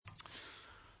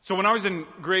So when I was in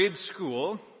grade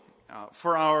school,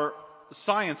 for our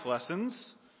science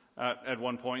lessons, at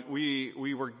one point,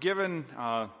 we were given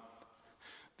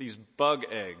these bug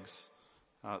eggs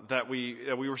that we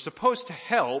were supposed to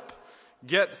help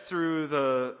get through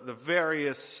the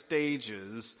various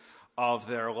stages of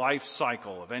their life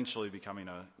cycle, eventually becoming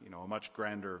a much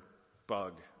grander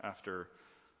bug after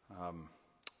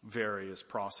various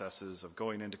processes of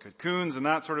going into cocoons and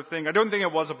that sort of thing. I don't think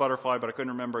it was a butterfly, but I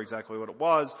couldn't remember exactly what it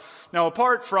was. Now,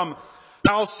 apart from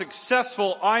how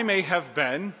successful I may have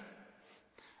been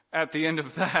at the end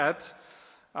of that,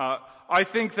 I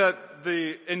think that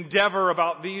the endeavor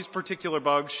about these particular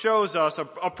bugs shows us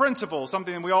a principle,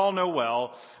 something that we all know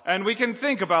well, and we can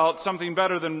think about something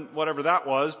better than whatever that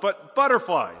was, but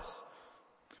butterflies.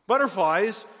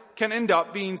 Butterflies can end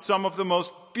up being some of the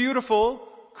most beautiful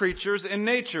creatures in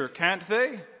nature, can't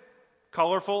they?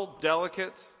 Colorful,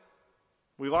 delicate.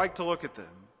 We like to look at them.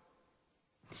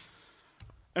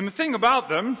 And the thing about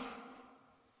them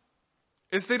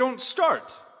is they don't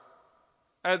start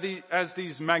as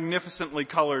these magnificently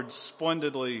colored,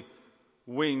 splendidly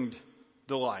winged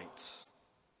delights.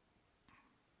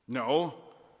 No,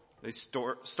 they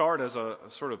start as a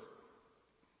sort of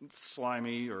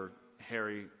slimy or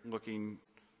hairy looking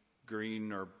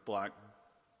green or black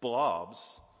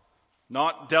blobs,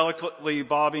 not delicately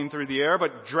bobbing through the air,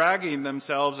 but dragging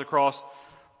themselves across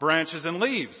branches and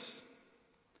leaves.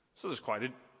 So there's quite a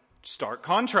stark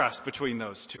contrast between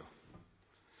those two.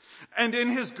 And in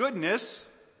His goodness,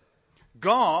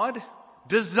 God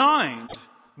designed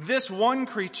this one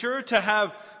creature to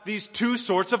have these two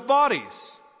sorts of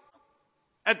bodies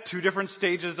at two different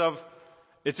stages of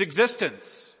its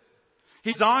existence.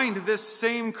 He designed this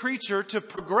same creature to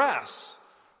progress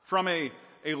from a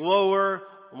lower,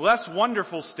 less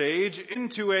wonderful stage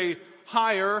into a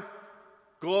higher,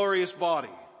 glorious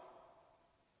body.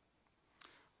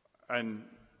 And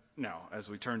now,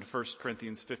 as we turn to 1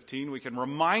 Corinthians 15, we can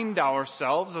remind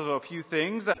ourselves of a few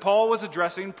things that Paul was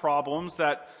addressing problems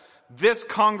that this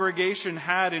congregation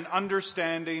had in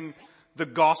understanding the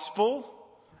gospel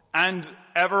and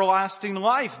everlasting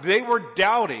life. They were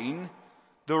doubting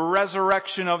the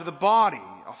resurrection of the body,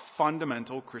 a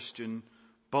fundamental Christian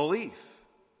belief.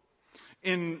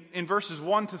 In verses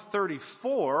 1 to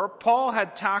 34, Paul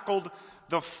had tackled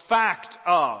the fact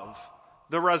of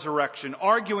the resurrection,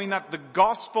 arguing that the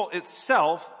gospel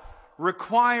itself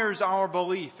requires our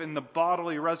belief in the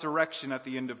bodily resurrection at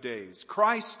the end of days.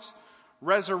 Christ's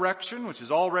resurrection, which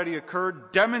has already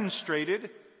occurred, demonstrated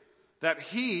that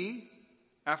He,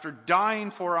 after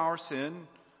dying for our sin,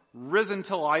 risen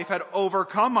to life, had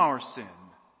overcome our sin.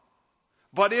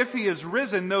 But if He is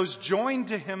risen, those joined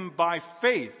to Him by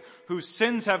faith, whose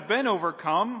sins have been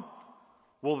overcome,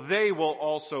 well, they will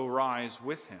also rise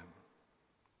with Him.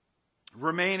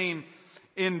 Remaining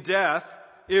in death,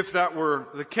 if that were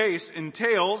the case,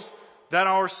 entails that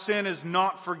our sin is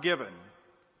not forgiven.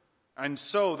 And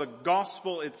so the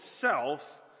gospel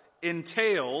itself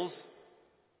entails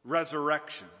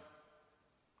resurrection.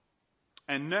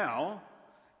 And now,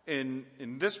 in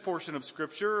this portion of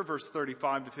Scripture, verse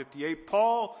 35 to 58,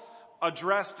 Paul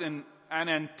addressed an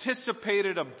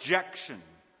anticipated objection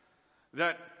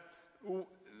that,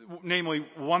 namely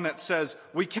one that says,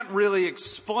 we can't really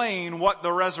explain what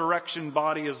the resurrection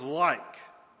body is like.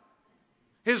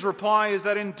 His reply is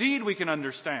that indeed we can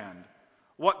understand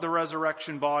what the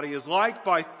resurrection body is like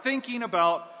by thinking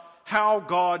about how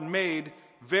God made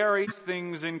various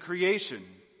things in creation.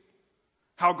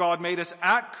 How God made us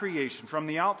at creation from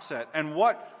the outset, and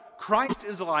what Christ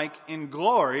is like in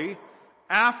glory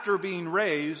after being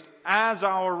raised as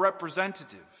our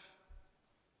representative.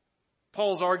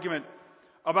 Paul's argument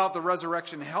about the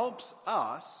resurrection helps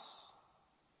us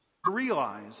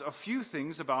realize a few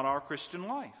things about our Christian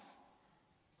life.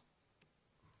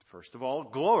 First of all,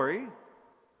 glory.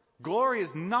 Glory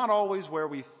is not always where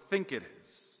we think it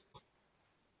is.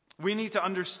 We need to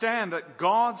understand that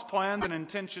God's plans and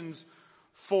intentions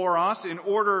for us, in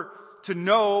order to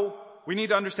know, we need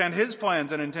to understand His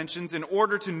plans and intentions in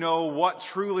order to know what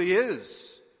truly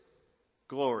is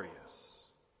glorious.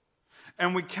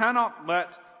 And we cannot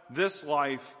let this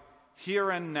life here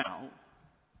and now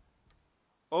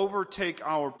overtake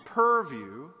our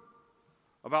purview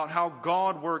about how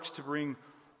God works to bring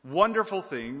wonderful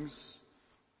things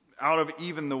out of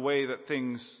even the way that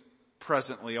things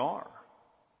presently are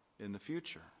in the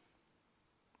future.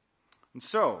 And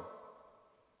so,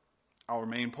 our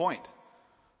main point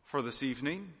for this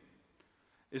evening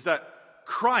is that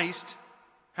Christ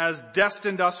has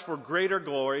destined us for greater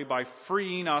glory by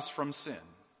freeing us from sin.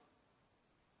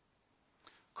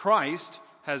 Christ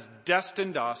has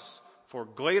destined us for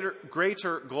greater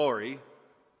glory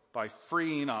by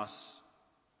freeing us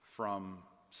from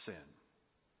sin.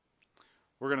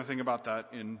 We're going to think about that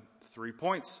in 3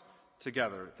 points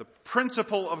together. The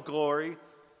principle of glory,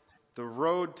 the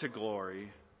road to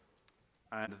glory,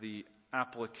 and the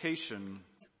application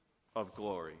of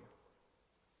glory.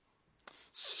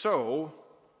 So,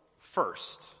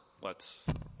 first, let's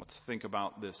think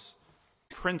about this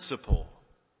principle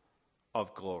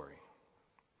of glory.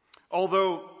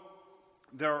 Although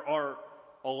there are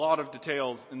a lot of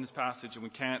details in this passage and we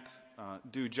can't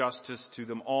do justice to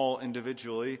them all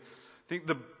individually, I think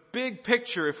the big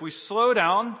picture, if we slow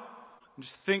down and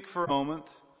just think for a moment,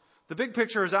 the big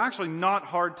picture is actually not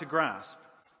hard to grasp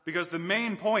because the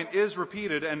main point is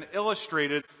repeated and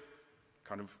illustrated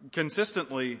kind of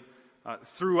consistently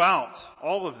throughout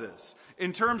all of this.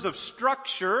 In terms of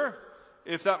structure,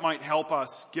 if that might help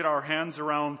us get our hands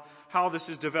around how this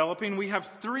is developing, we have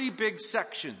 3 big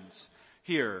sections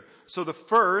here. So the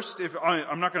first,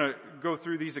 I'm not going to go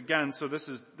through these again, so this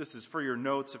is for your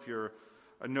notes if you're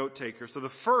a note taker. So the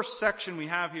first section we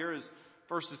have here is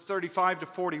verses 35 to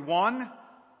 41,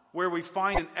 where we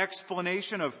find an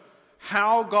explanation of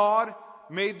how God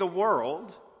made the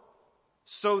world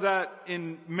so that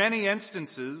in many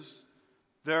instances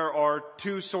there are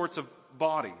 2 sorts of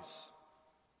bodies,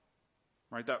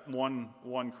 right? That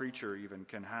one creature even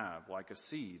can have, like a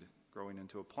seed growing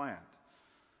into a plant.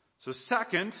 So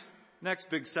second, next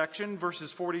big section,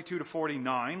 verses 42 to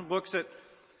 49, looks at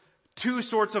 2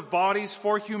 sorts of bodies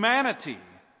for humanity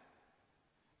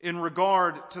in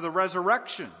regard to the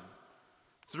resurrection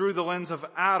through the lens of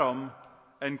Adam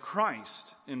and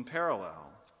Christ in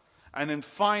parallel. And then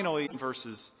finally, in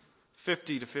verses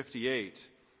 50 to 58,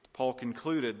 Paul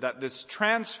concluded that this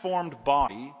transformed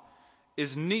body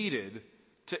is needed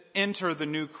to enter the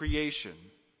new creation,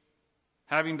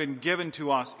 having been given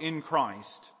to us in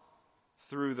Christ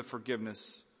through the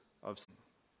forgiveness of sin.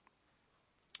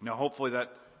 Now, hopefully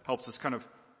that helps us kind of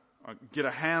get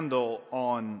a handle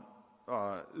on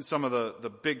some of the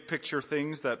big picture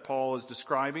things that Paul is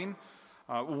describing,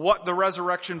 what the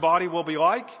resurrection body will be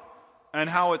like, and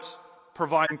how it's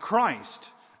providing Christ.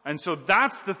 And so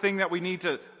that's the thing that we need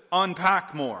to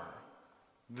unpack more.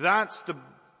 That's the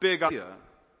big idea.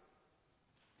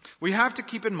 We have to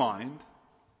keep in mind,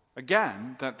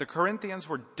 again, that the Corinthians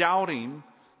were doubting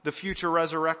the future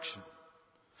resurrection.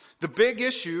 The big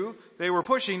issue they were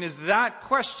pushing is that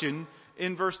question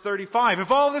in verse 35.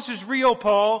 If all this is real,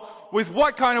 Paul, with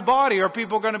what kind of body are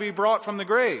people going to be brought from the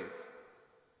grave?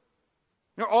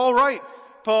 All right,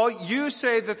 Paul, you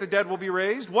say that the dead will be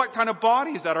raised. What kind of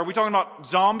body is that? Are we talking about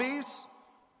zombies?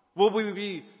 Will we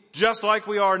be just like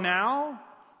we are now?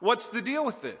 What's the deal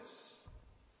with this?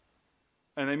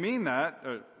 And they mean that,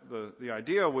 the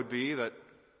idea would be that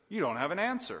you don't have an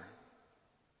answer.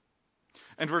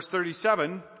 And verse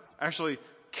 37 actually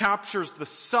captures the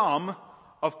sum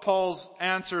of Paul's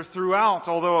answer throughout,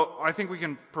 although I think we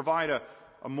can provide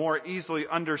a more easily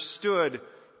understood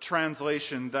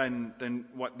translation than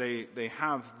what they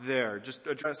have there. Just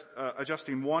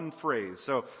adjusting one phrase.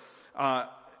 So,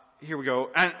 here we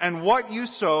go. And what you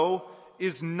sow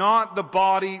is not the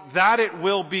body that it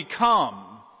will become.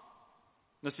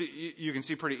 Now see, you can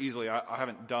see pretty easily, I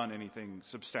haven't done anything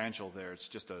substantial there. It's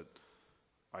just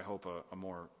I hope a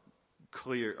more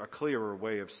clearer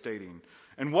way of stating.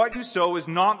 And what you sow is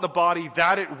not the body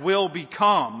that it will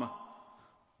become,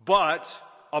 but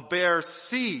a bare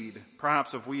seed,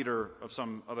 perhaps of wheat or of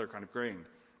some other kind of grain.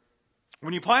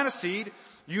 When you plant a seed,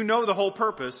 you know the whole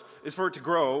purpose is for it to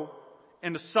grow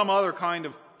into some other kind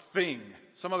of thing,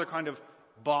 some other kind of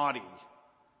body,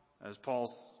 as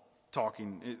Paul's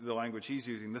talking, the language he's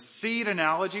using. The seed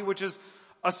analogy, which is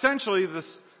essentially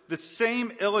the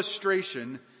same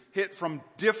illustration hit from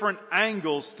different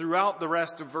angles throughout the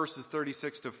rest of verses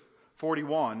 36 to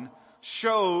 41,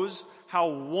 shows how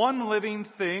one living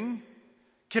thing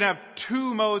can have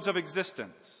 2 modes of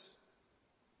existence.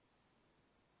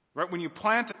 Right? When you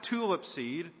plant a tulip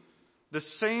seed, the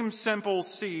same simple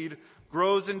seed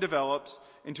grows and develops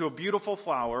into a beautiful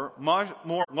flower, much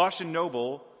more lush and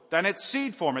noble than its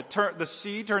seed form. The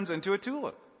seed turns into a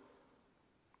tulip.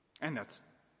 And that's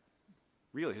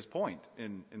really his point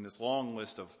in this long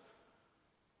list of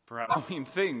perhaps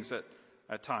things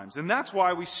at times. And that's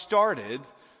why we started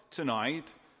tonight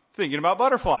thinking about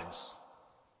butterflies.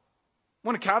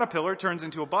 When a caterpillar turns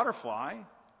into a butterfly,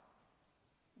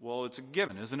 well, it's a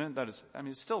given, isn't it?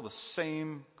 It's still the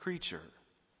same creature.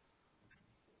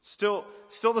 Still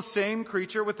the same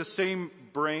creature with the same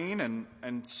brain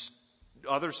and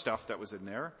other stuff that was in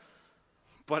there.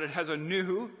 But it has a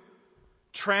new,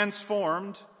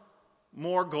 transformed,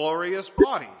 more glorious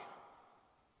body.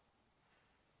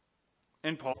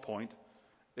 And Paul's point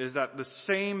is that the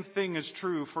same thing is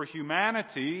true for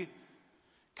humanity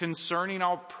concerning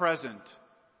our present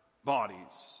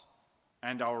bodies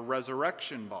and our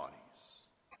resurrection bodies.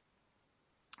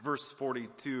 Verse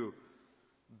 42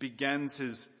 begins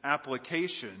his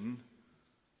application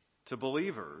to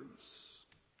believers.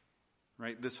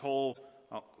 Right? This whole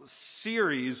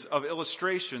series of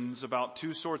illustrations about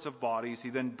two sorts of bodies he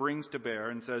then brings to bear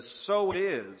and says, so it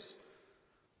is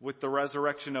with the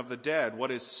resurrection of the dead. What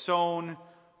is sown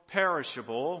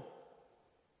perishable,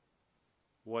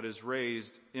 what is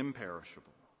raised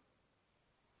imperishable.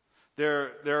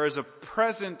 There is a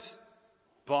present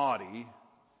body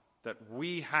that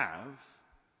we have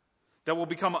that will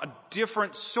become a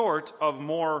different sort of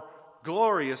more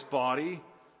glorious body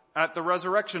at the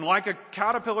resurrection. Like a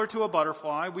caterpillar to a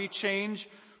butterfly, we change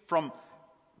from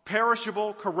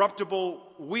perishable, corruptible,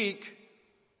 weak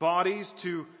bodies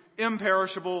to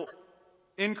imperishable,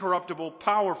 incorruptible,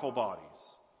 powerful bodies.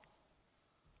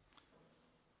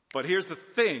 But here's the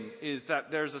thing, is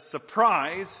that there's a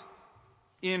surprise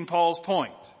in Paul's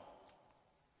point.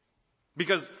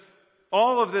 Because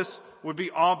all of this would be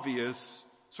obvious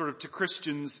sort of to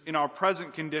Christians in our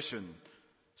present condition.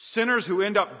 Sinners who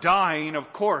end up dying,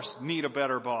 of course, need a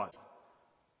better body.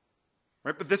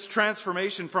 Right? But this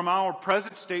transformation from our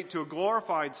present state to a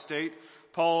glorified state,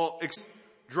 Paul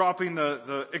dropping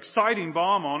the exciting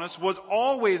bomb on us, was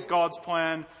always God's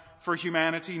plan for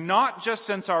humanity, not just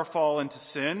since our fall into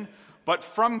sin, but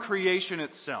from creation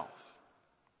itself.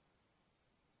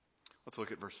 Let's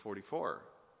look at verse 44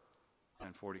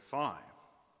 and 45.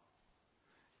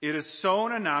 It is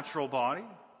sown a natural body.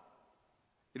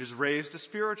 It is raised a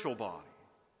spiritual body.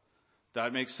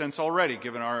 That makes sense already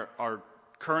given our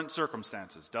current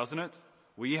circumstances, doesn't it?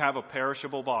 We have a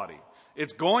perishable body.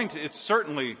 It's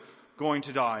certainly going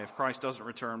to die if Christ doesn't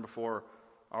return before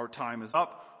our time is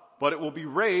up, but it will be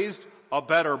raised a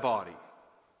better body.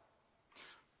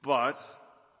 But,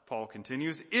 Paul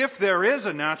continues, if there is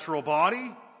a natural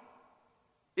body,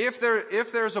 if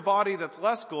there's a body that's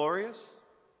less glorious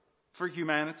for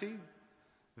humanity,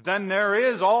 then there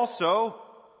is also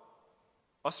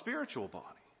a spiritual body.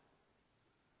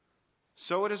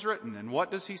 So it is written. And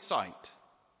what does he cite?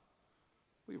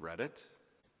 We read it.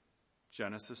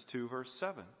 Genesis 2 verse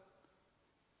 7.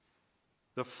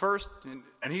 The first,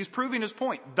 and he's proving his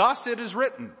point. Thus it is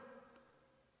written.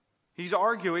 He's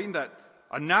arguing that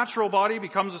a natural body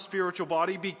becomes a spiritual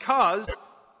body because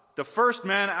the first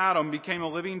man, Adam, became a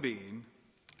living being.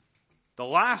 The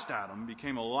last Adam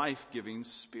became a life-giving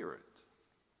spirit.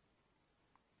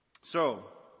 So,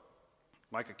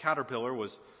 like a caterpillar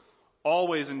was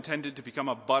always intended to become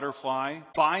a butterfly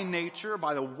by nature,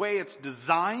 by the way it's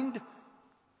designed,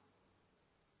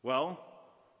 well,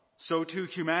 so too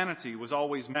humanity was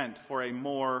always meant for a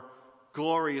more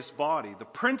glorious body. The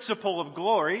principle of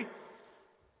glory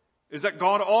is that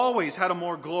God always had a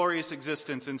more glorious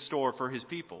existence in store for his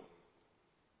people.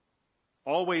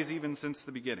 Always, even since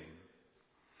the beginning.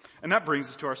 And that brings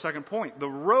us to our second point, the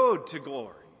road to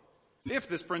glory. If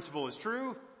this principle is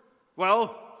true,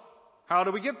 well, how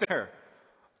do we get there?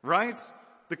 Right?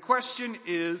 The question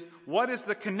is, what is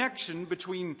the connection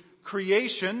between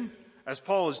creation, as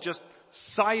Paul has just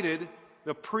cited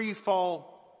the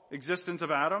pre-fall existence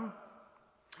of Adam?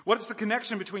 What is the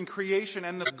connection between creation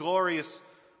and this glorious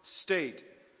state?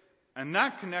 And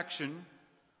that connection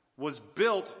was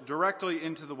built directly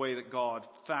into the way that God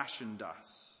fashioned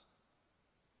us.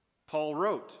 Paul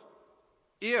wrote,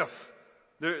 if,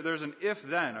 there's an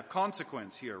if-then, a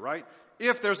consequence here, right?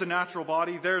 If there's a natural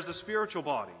body, there's a spiritual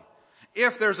body.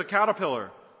 If there's a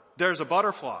caterpillar, there's a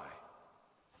butterfly.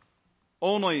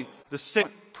 Only the same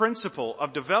principle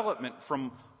of development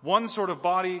from one sort of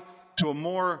body to a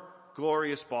more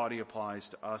glorious body applies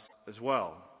to us as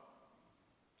well.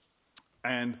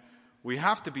 And we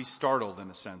have to be startled, in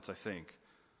a sense, I think,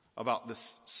 about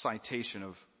this citation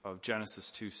of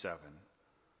Genesis 2:7,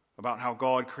 about how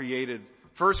God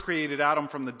first created Adam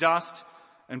from the dust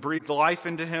and breathed life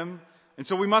into him. And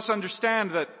so we must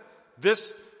understand that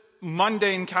this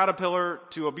mundane caterpillar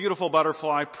to a beautiful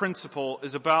butterfly principle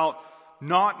is about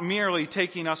not merely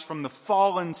taking us from the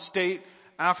fallen state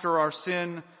after our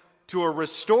sin to a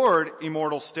restored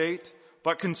immortal state,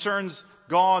 but concerns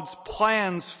God's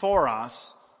plans for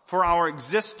us, for our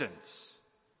existence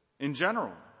in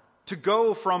general. To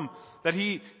go from that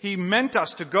he meant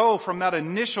us to go from that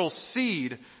initial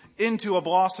seed into a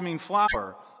blossoming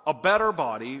flower. A better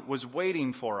body was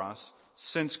waiting for us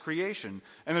since creation.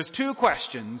 And there's two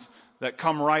questions that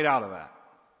come right out of that.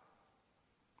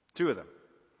 Two of them.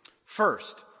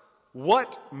 First,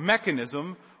 what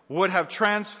mechanism would have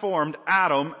transformed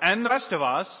Adam and the rest of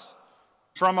us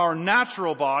from our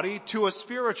natural body to a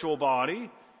spiritual body,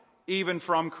 even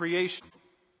from creation.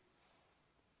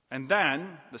 And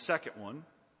then, the second one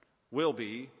will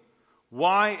be,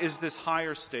 why is this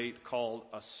higher state called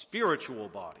a spiritual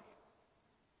body?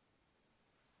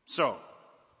 So,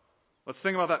 let's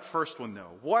think about that first one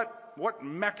though. What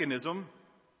mechanism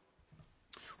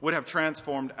would have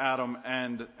transformed Adam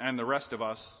and the rest of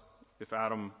us, if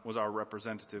Adam was our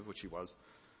representative, which he was,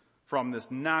 from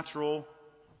this natural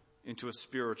into a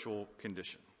spiritual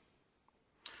condition?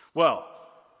 Well,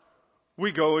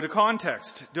 we go to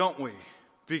context, don't we?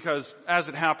 Because as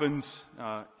it happens,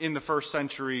 in the first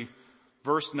century,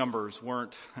 verse numbers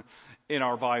weren't in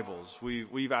our Bibles.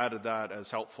 We've added that as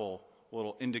helpful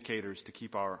little indicators to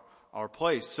keep our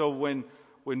place. So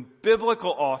when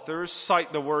biblical authors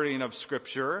cite the wording of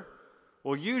Scripture,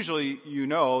 well, usually you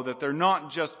know that they're not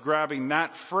just grabbing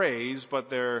that phrase, but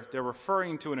they're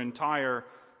referring to an entire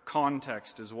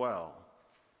context as well.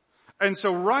 And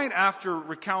so right after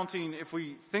recounting, if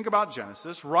we think about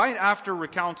Genesis, right after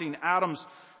recounting Adam's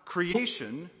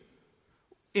creation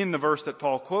in the verse that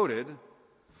Paul quoted,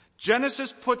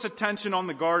 Genesis puts attention on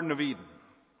the Garden of Eden.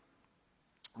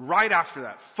 Right after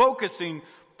that, focusing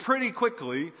pretty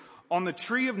quickly on the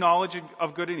tree of knowledge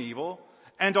of good and evil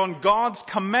and on God's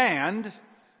command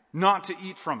not to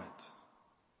eat from it.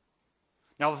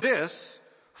 Now this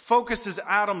focuses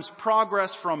Adam's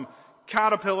progress from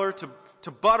caterpillar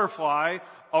to butterfly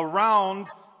around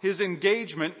his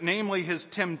engagement, namely his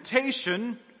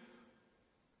temptation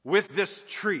with this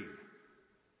tree.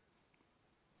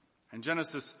 And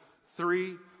Genesis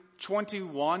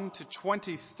 3:21 to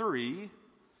 23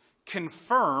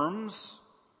 confirms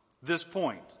this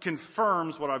point,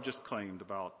 confirms what I've just claimed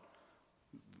about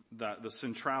the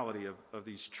centrality of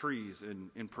these trees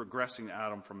in progressing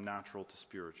Adam from natural to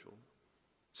spiritual.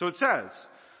 So it says,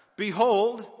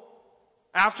 behold,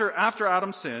 after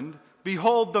Adam sinned,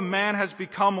 behold, the man has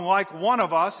become like one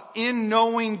of us in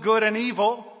knowing good and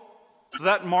evil. So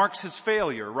that marks his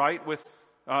failure, right,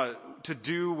 to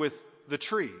do with the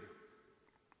tree.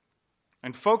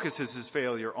 And focuses his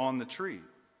failure on the tree.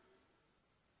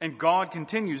 And God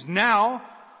continues, now,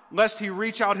 lest he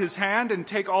reach out his hand and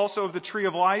take also of the tree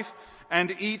of life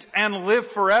and eat and live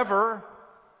forever,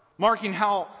 marking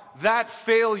how that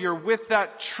failure with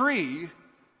that tree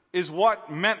is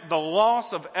what meant the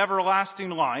loss of everlasting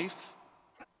life.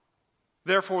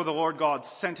 Therefore the Lord God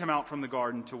sent him out from the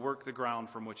garden to work the ground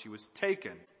from which he was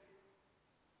taken.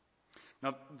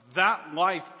 Now that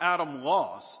life Adam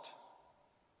lost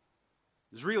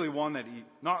is really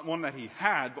not one that he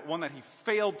had, but one that he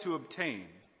failed to obtain.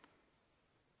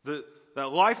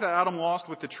 That life that Adam lost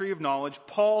with the tree of knowledge,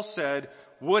 Paul said,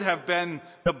 would have been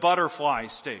the butterfly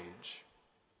stage,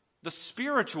 the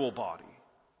spiritual body.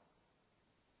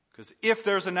 Because if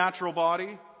there's a natural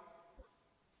body,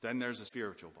 then there's a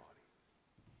spiritual body.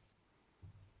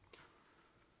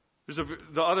 There's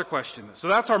the other question. So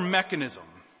that's our mechanism.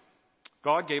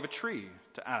 God gave a tree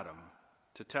to Adam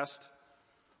to test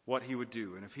what he would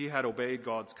do. And if he had obeyed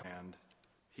God's command,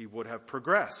 he would have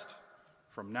progressed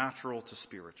from natural to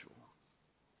spiritual.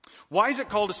 Why is it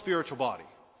called a spiritual body?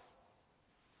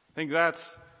 I think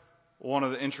that's one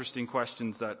of the interesting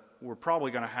questions that we're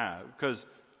probably going to have, because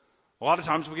a lot of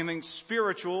times we can think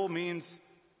spiritual means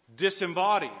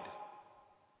disembodied,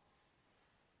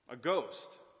 a ghost.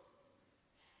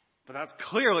 But that's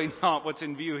clearly not what's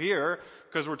in view here,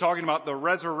 because we're talking about the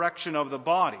resurrection of the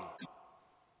body.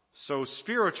 So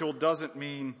spiritual doesn't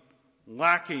mean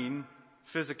lacking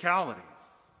physicality.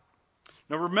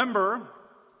 Now remember,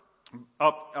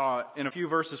 up in a few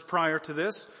verses prior to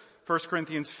this, 1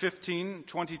 Corinthians 15,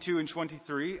 22 and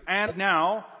 23, and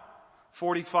now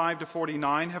 45 to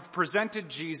 49 have presented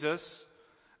Jesus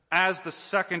as the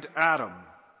second Adam,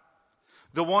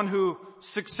 the one who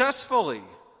successfully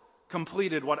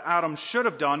completed what Adam should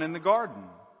have done in the garden.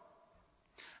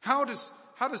 How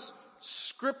does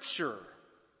Scripture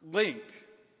link?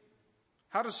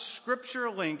 How does Scripture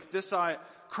link this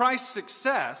Christ's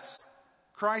success,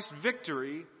 Christ's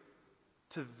victory,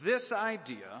 to this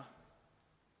idea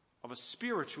of a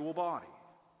spiritual body?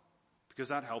 Because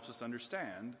that helps us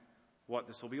understand what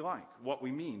this will be like, what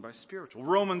we mean by spiritual.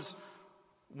 Romans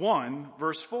 1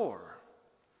 verse 4.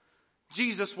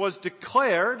 Jesus was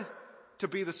declared to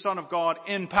be the Son of God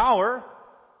in power.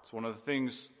 It's one of the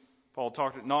things Paul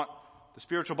talked about. The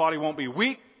spiritual body won't be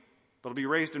weak, but it'll be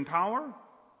raised in power.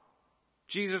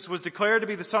 Jesus was declared to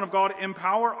be the Son of God in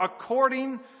power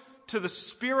according to the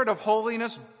Spirit of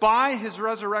holiness by his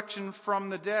resurrection from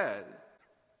the dead.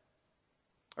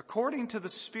 According to the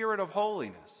Spirit of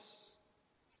holiness.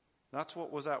 That's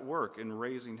what was at work in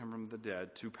raising him from the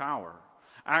dead to power.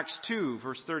 Acts 2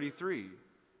 verse 33.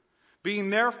 Being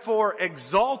therefore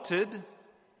exalted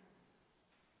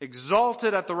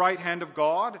at the right hand of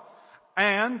God,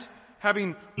 and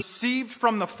having received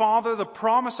from the Father the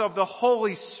promise of the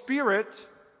Holy Spirit,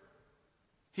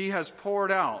 he has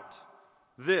poured out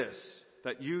this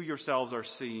that you yourselves are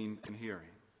seeing and hearing.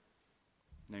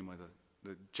 Namely,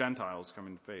 the Gentiles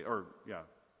coming to faith,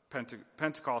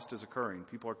 Pentecost is occurring.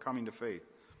 People are coming to faith.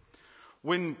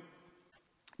 When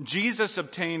Jesus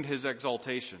obtained his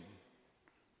exaltation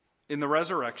in the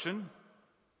resurrection,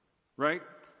 right,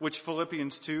 which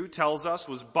Philippians 2 tells us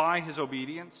was by his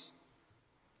obedience,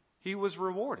 he was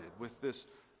rewarded with this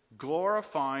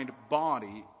glorified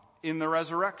body in the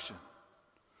resurrection.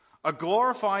 A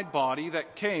glorified body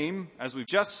that came, as we've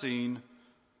just seen,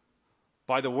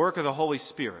 by the work of the Holy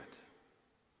Spirit,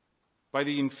 by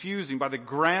the infusing, by the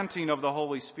granting of the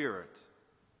Holy Spirit.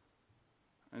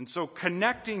 And so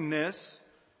connecting this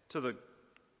to the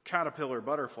caterpillar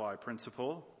butterfly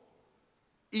principle,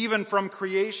 even from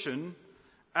creation,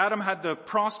 Adam had the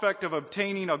prospect of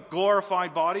obtaining a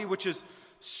glorified body, which is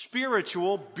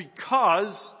spiritual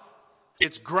because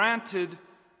it's granted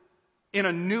in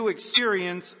a new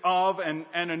experience of and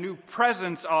a new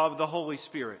presence of the Holy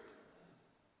Spirit.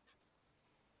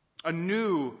 A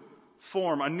new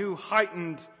form, a new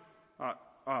heightened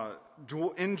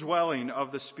indwelling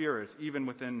of the Spirit, even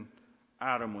within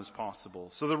Adam, was possible.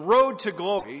 So the road to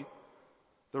glory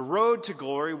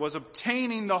was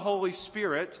obtaining the Holy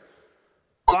Spirit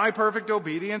by perfect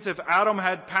obedience if Adam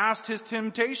had passed his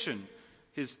temptation,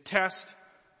 his test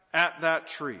at that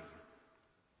tree.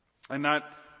 And that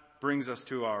brings us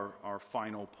to our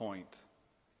final point,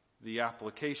 the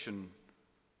application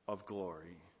of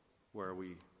glory, where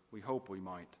we hope we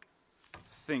might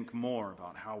think more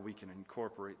about how we can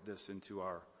incorporate this into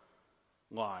our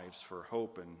lives for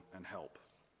hope and help.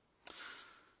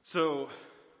 So,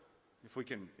 if we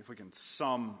can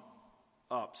sum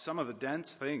up some of the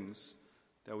dense things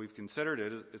that we've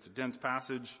considered, it's a dense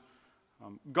passage.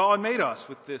 God made us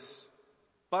with this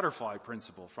butterfly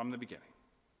principle from the beginning,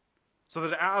 so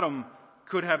that Adam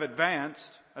could have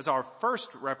advanced, as our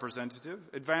first representative,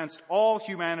 advanced all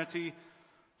humanity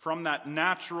from that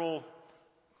natural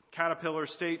caterpillar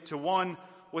state to one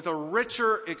with a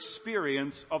richer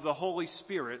experience of the Holy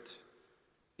Spirit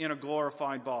in a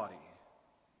glorified body.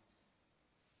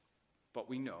 But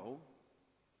we know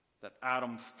that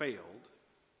Adam failed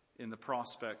in the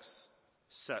prospects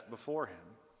set before him.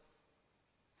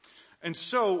 And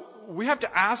so we have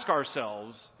to ask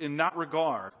ourselves in that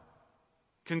regard,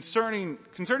 concerning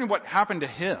what happened to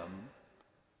him,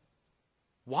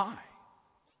 why?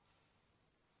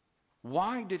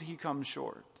 Why did he come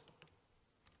short?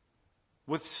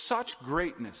 With such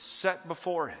greatness set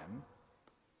before him,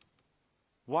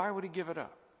 why would he give it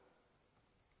up?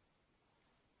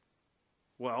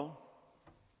 Well,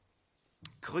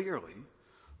 clearly,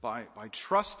 by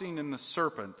trusting in the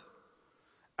serpent,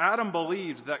 Adam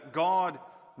believed that God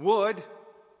would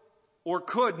or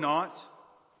could not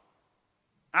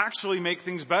actually make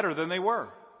things better than they were.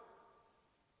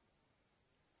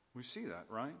 We see that,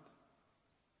 right?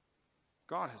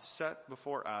 God has set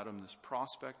before Adam this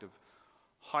prospect of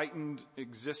heightened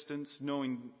existence,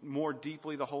 knowing more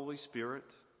deeply the Holy Spirit.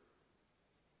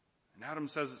 And Adam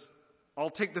says, I'll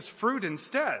take this fruit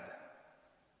instead.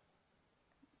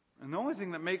 And the only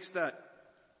thing that makes that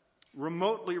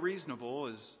remotely reasonable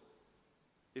is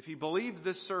if he believed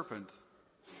this serpent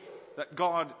that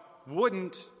God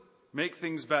wouldn't make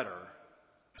things better,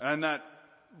 and that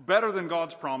better than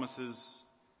God's promises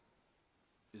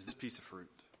is this piece of fruit.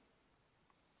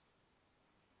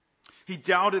 He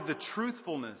doubted the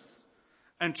truthfulness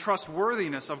and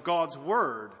trustworthiness of God's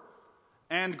word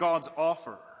and God's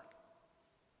offer.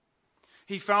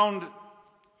 He found,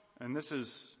 and this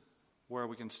is where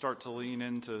we can start to lean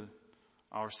into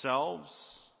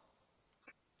ourselves,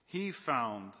 he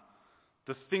found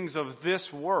the things of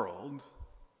this world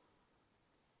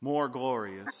more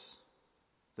glorious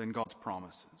than God's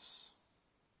promises.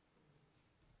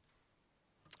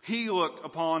 He looked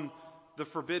upon the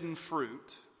forbidden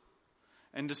fruit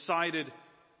and decided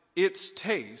its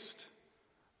taste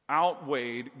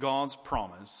outweighed God's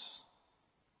promise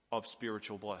of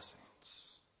spiritual blessings.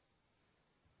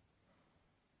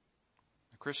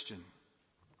 Christian,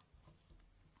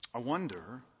 I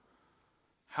wonder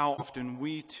how often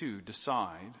we too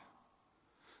decide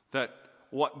that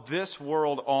what this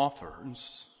world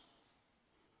offers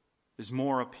is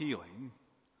more appealing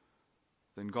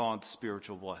than God's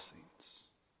spiritual blessings.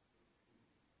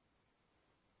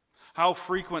 How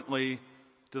frequently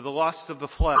do the lusts of the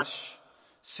flesh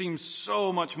seem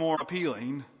so much more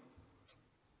appealing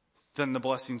than the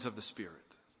blessings of the Spirit?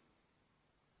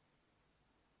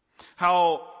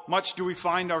 How much do we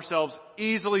find ourselves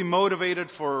easily motivated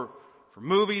for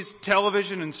movies,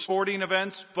 television, and sporting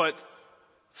events, but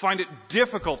find it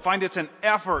difficult, find it's an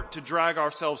effort to drag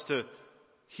ourselves to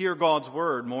hear God's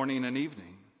word morning and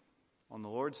evening on the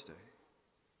Lord's Day?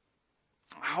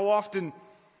 How often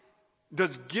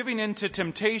does giving in to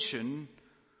temptation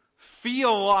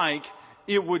feel like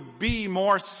it would be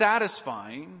more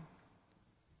satisfying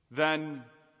than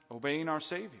obeying our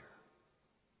Savior?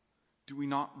 Do we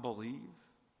not believe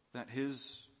that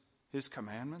His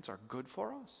commandments are good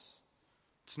for us?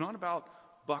 It's not about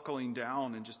buckling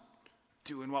down and just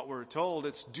doing what we're told.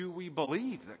 It's, do we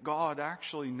believe that God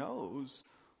actually knows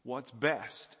what's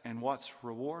best and what's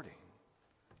rewarding?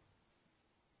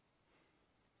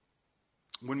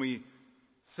 When we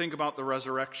think about the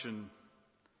resurrection,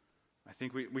 I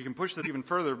think we can push this even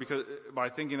further by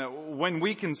thinking that when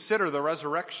we consider the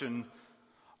resurrection,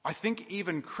 I think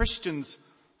even Christians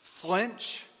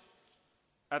flinch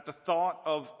at the thought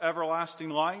of everlasting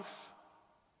life.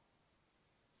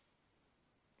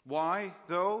 Why,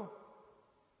 though?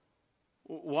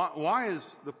 Why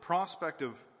is the prospect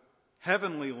of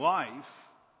heavenly life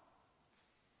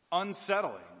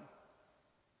unsettling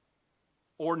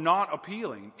or not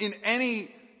appealing in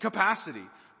any capacity?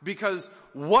 Because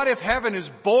what if heaven is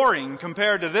boring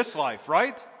compared to this life,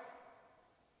 right?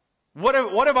 What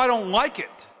if I don't like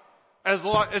it as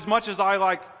much as I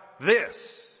like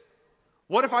this?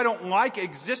 What if I don't like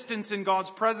existence in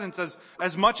God's presence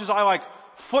as much as I like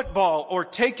football or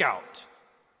takeout?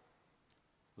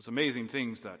 Those amazing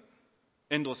things that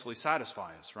endlessly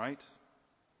satisfy us, right?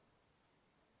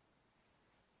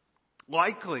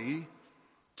 Likely,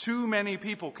 too many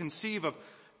people conceive of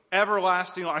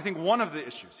everlasting life. I think one of the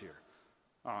issues here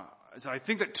is I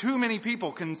think that too many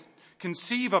people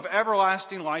conceive of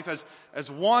everlasting life as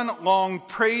one long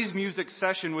praise music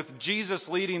session with Jesus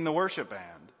leading the worship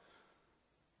band,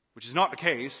 which is not the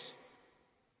case,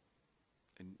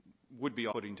 and would be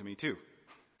off-putting to me too.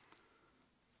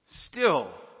 Still,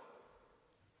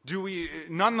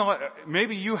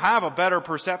 maybe you have a better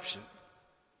perception.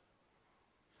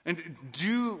 And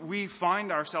do we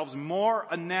find ourselves more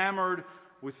enamored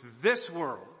with this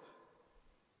world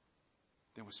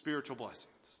than with spiritual blessings?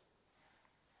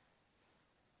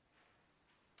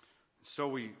 So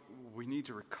we need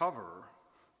to recover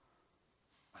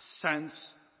a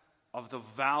sense of the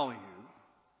value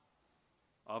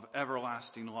of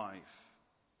everlasting life,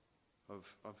 of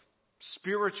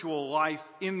spiritual life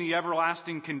in the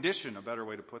everlasting condition, a better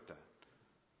way to put that.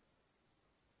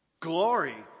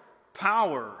 Glory,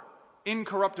 power,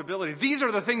 incorruptibility. These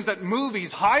are the things that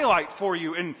movies highlight for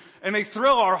you and they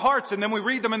thrill our hearts, and then we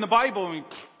read them in the Bible and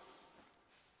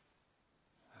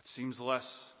that seems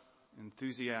less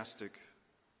enthusiastic.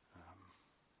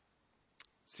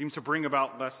 Seems to bring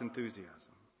about less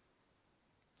enthusiasm.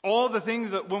 All the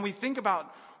things that, when we think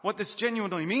about what this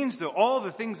genuinely means, though, all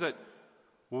the things that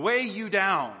weigh you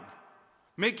down,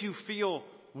 make you feel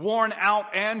worn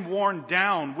out and worn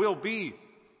down, will be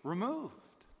removed.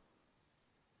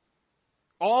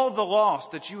 All the loss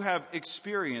that you have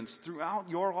experienced throughout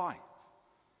your life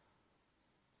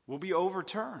will be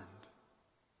overturned.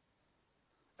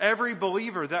 Every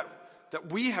believer that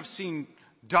we have seen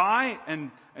die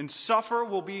and suffer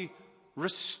will be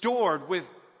restored with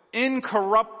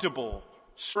incorruptible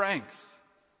strength.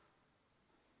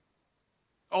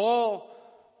 All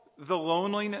the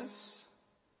loneliness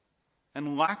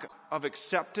and lack of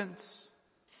acceptance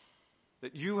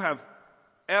that you have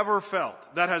ever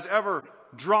felt, that has ever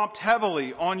dropped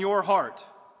heavily on your heart,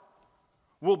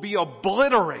 will be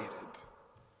obliterated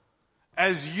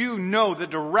as you know the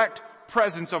direct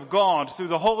presence of God through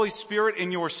the Holy Spirit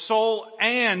in your soul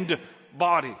and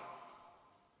body.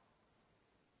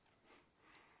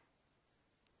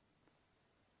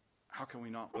 How can we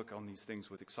not look on these things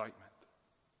with excitement?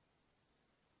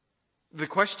 The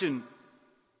question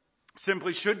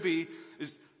simply should be,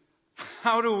 is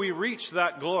how do we reach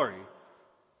that glory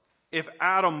if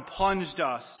Adam plunged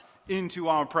us into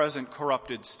our present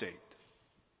corrupted state?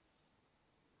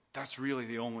 That's really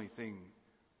the only thing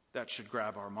that should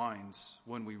grab our minds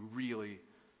when we really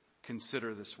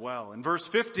consider this well. And verse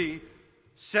 50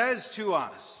 says to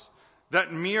us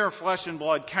that mere flesh and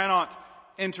blood cannot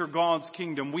enter God's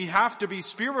kingdom. We have to be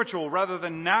spiritual rather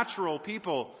than natural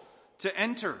people to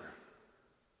enter.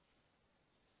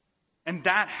 And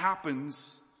that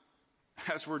happens,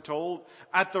 as we're told,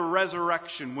 at the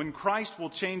resurrection, when Christ will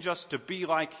change us to be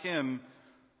like Him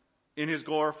in His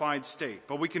glorified state.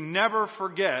 But we can never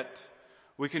forget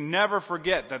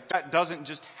that that doesn't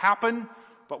just happen,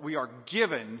 but we are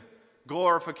given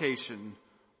glorification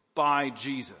by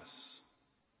Jesus.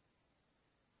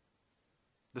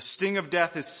 The sting of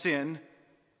death is sin,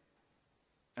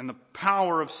 and the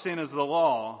power of sin is the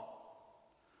law.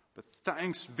 But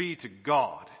thanks be to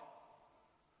God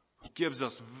who gives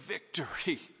us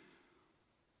victory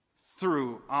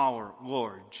through our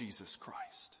Lord Jesus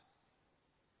Christ.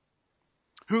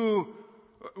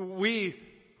 We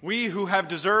who have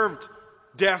deserved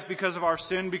death because of our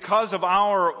sin, because of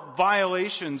our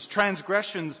violations,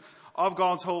 transgressions of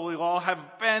God's holy law,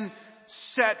 have been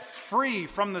set free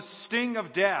from the sting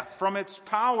of death, from its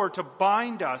power to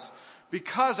bind us,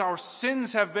 because our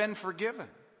sins have been forgiven.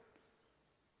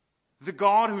 The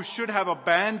God who should have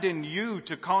abandoned you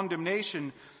to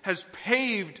condemnation has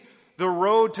paved the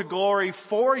road to glory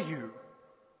for you.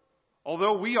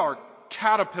 Although we are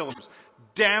caterpillars,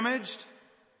 damaged,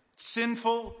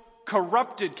 sinful,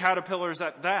 corrupted caterpillars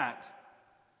at that,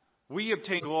 we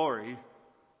obtain glory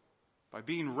by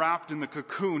being wrapped in the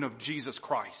cocoon of Jesus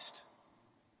Christ,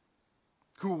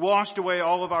 who washed away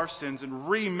all of our sins and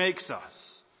remakes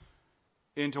us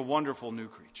into wonderful new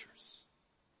creatures.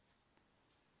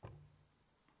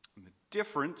 And the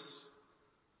difference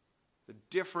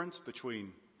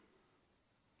between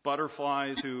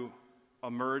butterflies who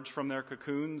emerge from their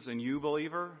cocoons and you,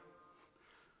 believer,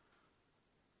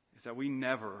 is that we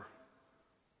never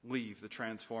leave the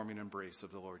transforming embrace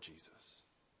of the Lord Jesus.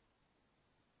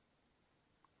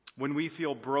 When we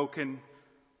feel broken,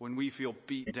 when we feel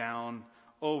beat down,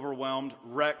 overwhelmed,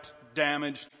 wrecked,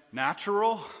 damaged,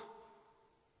 natural,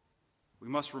 we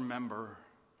must remember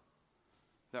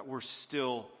that we're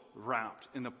still wrapped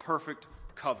in the perfect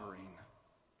covering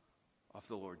of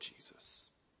the Lord Jesus,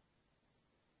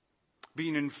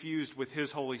 being infused with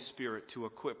His Holy Spirit to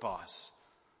equip us,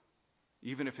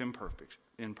 even if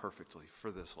imperfectly, for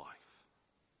this life.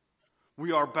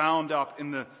 We are bound up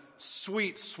in the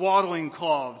sweet swaddling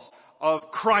cloths of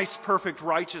Christ's perfect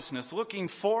righteousness, looking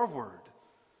forward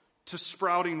to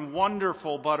sprouting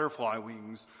wonderful butterfly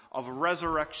wings of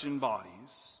resurrection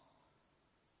bodies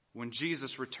when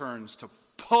Jesus returns to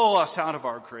pull us out of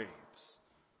our graves.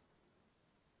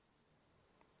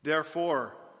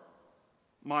 Therefore,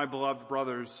 my beloved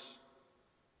brothers,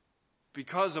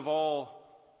 because of all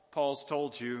Paul's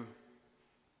told you,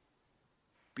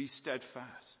 be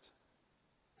steadfast,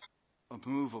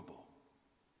 immovable,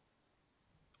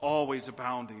 always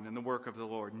abounding in the work of the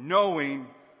Lord, knowing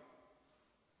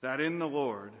that in the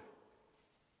Lord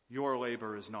your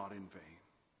labor is not in vain.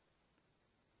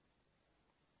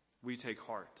 We take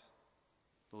heart,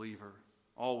 believer,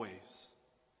 always,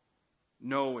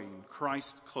 knowing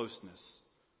Christ's closeness,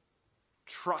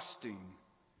 trusting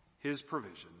His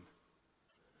provision,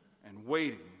 and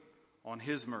waiting on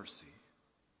His mercy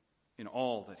in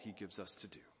all that He gives us to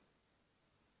do.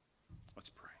 Let's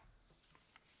pray.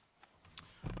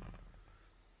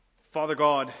 Father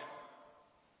God,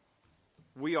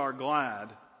 we are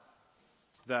glad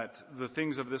that the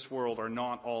things of this world are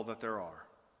not all that there are.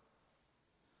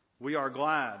 We are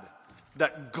glad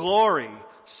that glory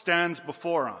stands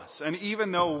before us. And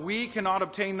even though we cannot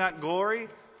obtain that glory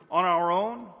on our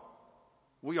own,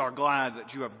 we are glad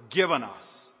that you have given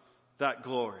us that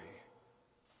glory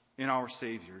in our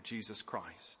Savior, Jesus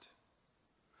Christ.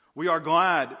 We are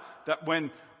glad that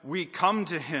when we come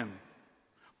to Him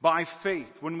by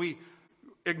faith, when we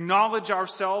acknowledge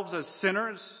ourselves as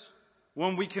sinners,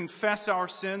 when we confess our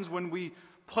sins, when we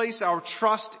place our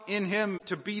trust in Him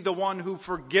to be the one who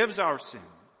forgives our sin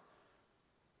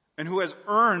and who has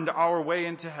earned our way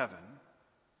into heaven,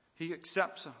 He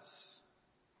accepts us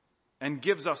and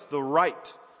gives us the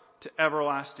right to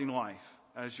everlasting life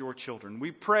as your children.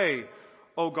 We pray,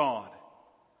 O God,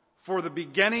 for the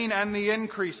beginning and the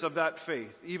increase of that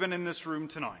faith, even in this room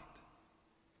tonight.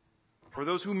 For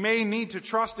those who may need to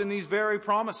trust in these very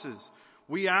promises,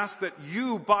 we ask that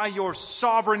you, by your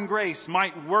sovereign grace,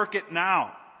 might work it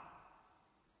now.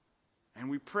 And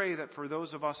we pray that for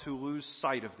those of us who lose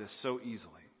sight of this so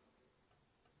easily,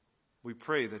 we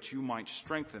pray that you might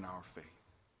strengthen our faith,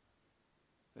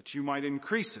 that you might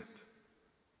increase it,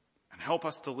 and help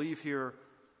us to leave here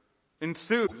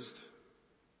enthused,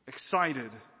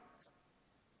 excited,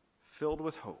 filled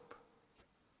with hope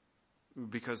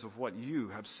because of what you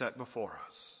have set before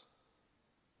us.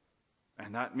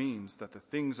 And that means that the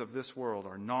things of this world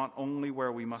are not only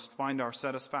where we must find our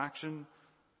satisfaction,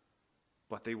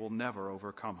 but they will never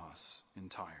overcome us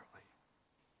entirely.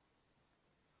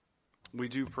 We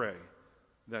do pray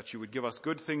that you would give us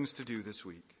good things to do this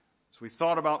week. As we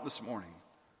thought about this morning,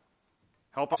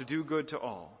 help us to do good to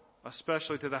all,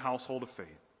 especially to the household of faith.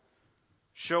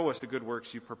 Show us the good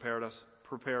works you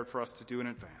prepared for us to do in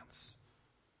advance,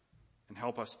 and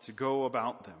help us to go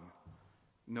about them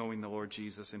knowing the Lord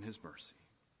Jesus in His mercy.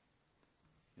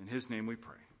 In His name we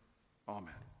pray.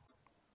 Amen.